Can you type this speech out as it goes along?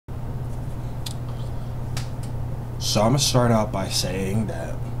So I'm going to start out by saying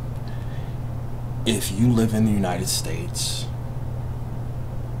that if you live in the United States,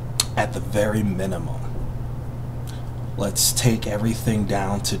 at the very minimum, let's take everything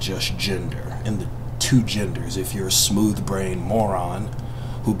down to just gender and the two genders. If you're a smooth-brained moron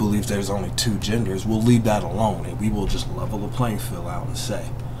who believes there's only two genders, we'll leave that alone and we will just level the playing field out and say,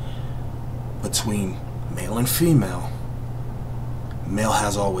 between male and female, male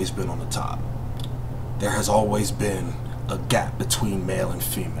has always been on the top. There has always been a gap between male and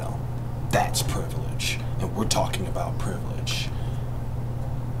female. That's privilege, and we're talking about privilege.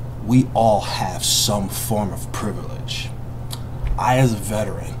 We all have some form of privilege. I, as a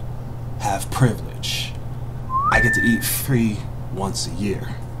veteran, have privilege. I get to eat free once a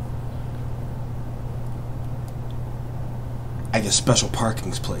year. I get special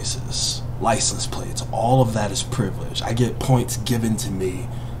parking places, license plates, all of that is privilege. I get points given to me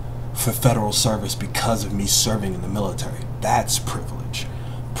for federal service because of me serving in the military. That's privilege.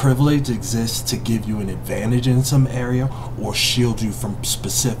 Privilege exists to give you an advantage in some area or shield you from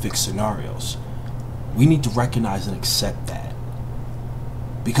specific scenarios. We need to recognize and accept that.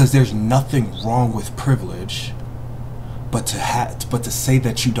 Because there's nothing wrong with privilege, but to say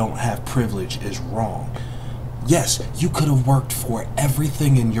that you don't have privilege is wrong. Yes, you could have worked for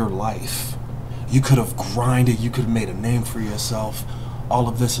everything in your life. You could have grinded, you could have made a name for yourself, all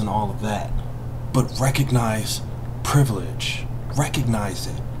of this and all of that. But recognize privilege. Recognize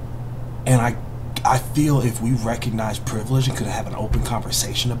it. And I feel if we recognize privilege and could have an open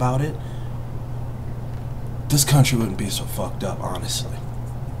conversation about it, this country wouldn't be so fucked up, honestly.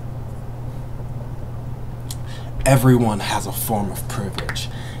 Everyone has a form of privilege,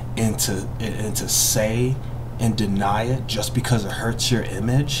 and to say and deny it just because it hurts your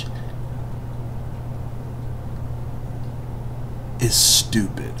image is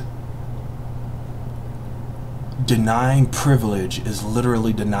stupid. Denying privilege is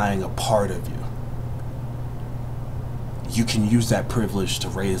literally denying a part of you. You can use that privilege to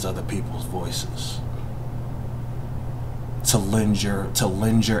raise other people's voices, to lend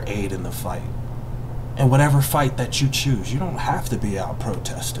your aid in the fight. And whatever fight that you choose, you don't have to be out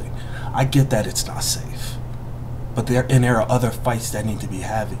protesting. I get that it's not safe, but there are other fights that need to be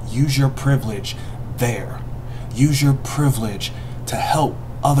had. Use your privilege there. Use your privilege to help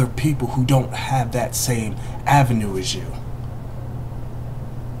other people who don't have that same avenue as you.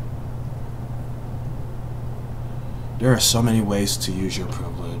 There are so many ways to use your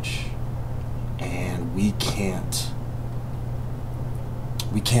privilege, and we can't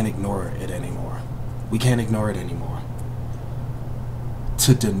ignore it anymore. We can't ignore it anymore.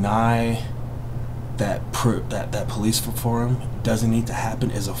 To deny that police reform doesn't need to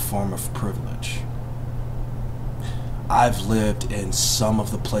happen is a form of privilege. I've lived in some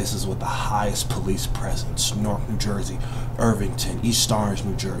of the places with the highest police presence: Newark, New Jersey, Irvington, East Orange,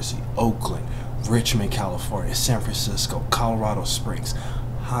 New Jersey, Oakland, Richmond, California, San Francisco, Colorado Springs,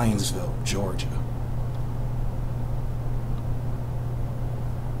 Hinesville, Georgia.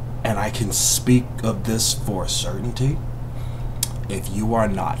 And I can speak of this for certainty. If you are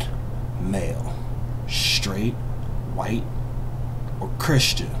not male, straight, white, or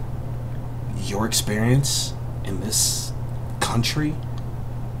Christian, your experience in this country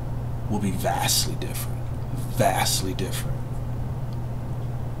will be vastly different. Vastly different.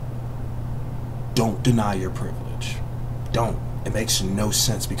 Don't deny your privilege. Don't. It makes no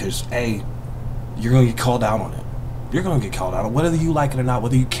sense because, A, you're going to get called out on it. You're going to get called out on it. Whether you like it or not,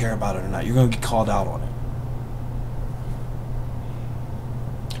 whether you care about it or not, you're going to get called out on it.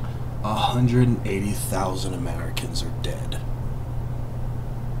 180,000 Americans are dead.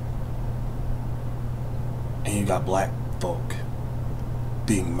 And you got black folk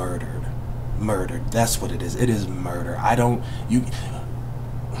being murdered. Murdered. That's what it is. It is murder.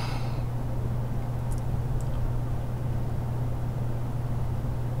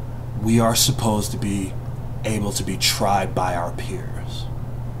 We are supposed to be able to be tried by our peers.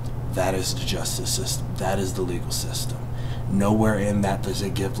 That is the justice system. That is the legal system. Nowhere in that does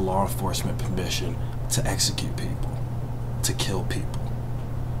it give law enforcement permission to execute people, to kill people.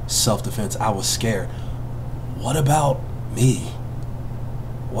 Self-defense. I was scared. What about me?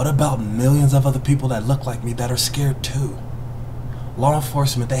 What about millions of other people that look like me that are scared too? Law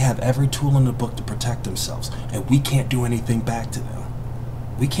enforcement, they have every tool in the book to protect themselves, and we can't do anything back to them.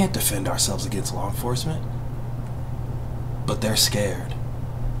 We can't defend ourselves against law enforcement. But they're scared.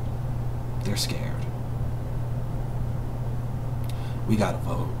 They're scared. We gotta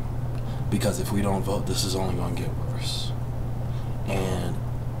vote. Because if we don't vote, this is only gonna get worse. And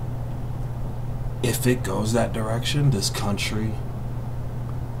if it goes that direction, this country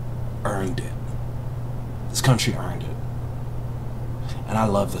earned it. This country earned it. And I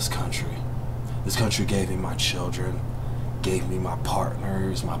love this country. This country gave me my children, gave me my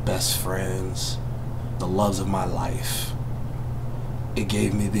partners, my best friends, the loves of my life. It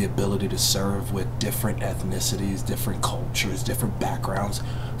gave me the ability to serve with different ethnicities, different cultures, different backgrounds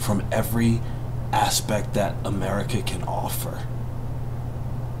from every aspect that America can offer.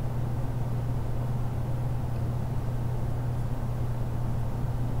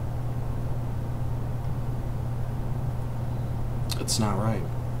 It's not right,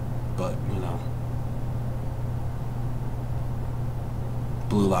 but you know,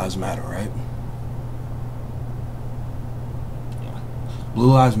 Blue Lives Matter, right? Yeah.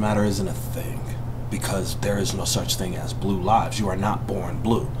 Blue Lives Matter isn't a thing because there is no such thing as blue lives. You are not born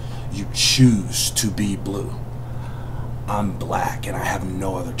blue. You choose to be blue. I'm black and I have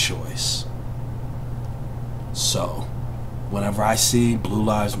no other choice. So, whenever I see Blue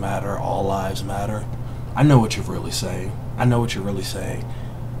Lives Matter, All Lives Matter, I know what you're really saying. I know what you're really saying.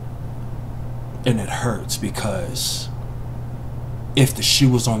 And it hurts because if the shoe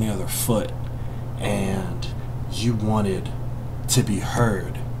was on the other foot and you wanted to be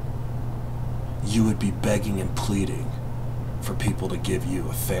heard, you would be begging and pleading for people to give you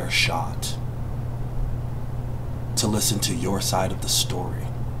a fair shot, to listen to your side of the story.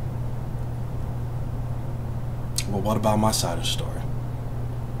 Well, what about my side of the story?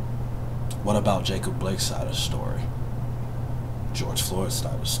 What about Jacob Blake's side of the story? George Floyd's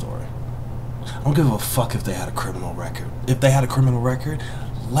side of the story? I don't give a fuck if they had a criminal record. If they had a criminal record,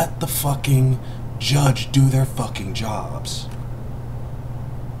 let the fucking judge do their fucking jobs.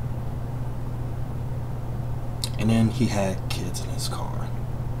 And then he had kids in his car.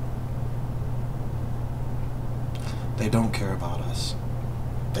 They don't care about us.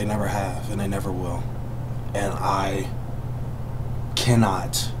 They never have, and they never will. And I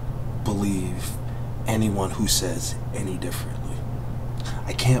cannot believe anyone who says any differently.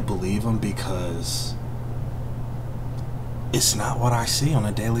 I can't believe them because it's not what I see on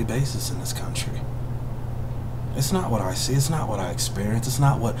a daily basis in this country. It's not what I see. It's not what I experience. It's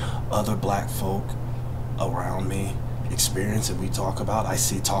not what other black folk around me experience and we talk about. I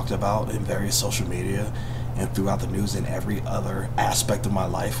see talked about in various social media and throughout the news and every other aspect of my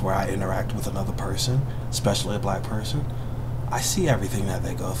life where I interact with another person, especially a black person. I see everything that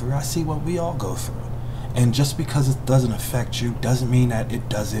they go through. I see what we all go through. And just because it doesn't affect you doesn't mean that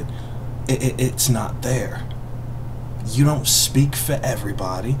it's not there. You don't speak for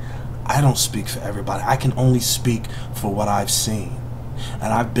everybody. I don't speak for everybody. I can only speak for what I've seen.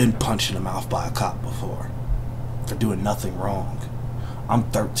 And I've been punched in the mouth by a cop before for doing nothing wrong. I'm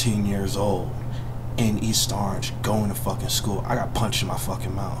 13 years old in East Orange going to fucking school. I got punched in my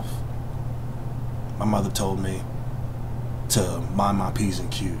fucking mouth. My mother told me to mind my P's and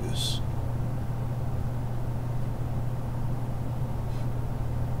Q's.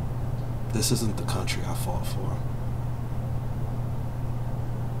 This isn't the country I fought for.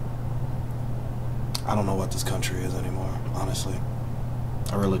 I don't know what this country is anymore, honestly.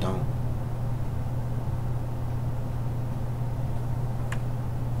 I really don't.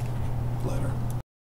 Later.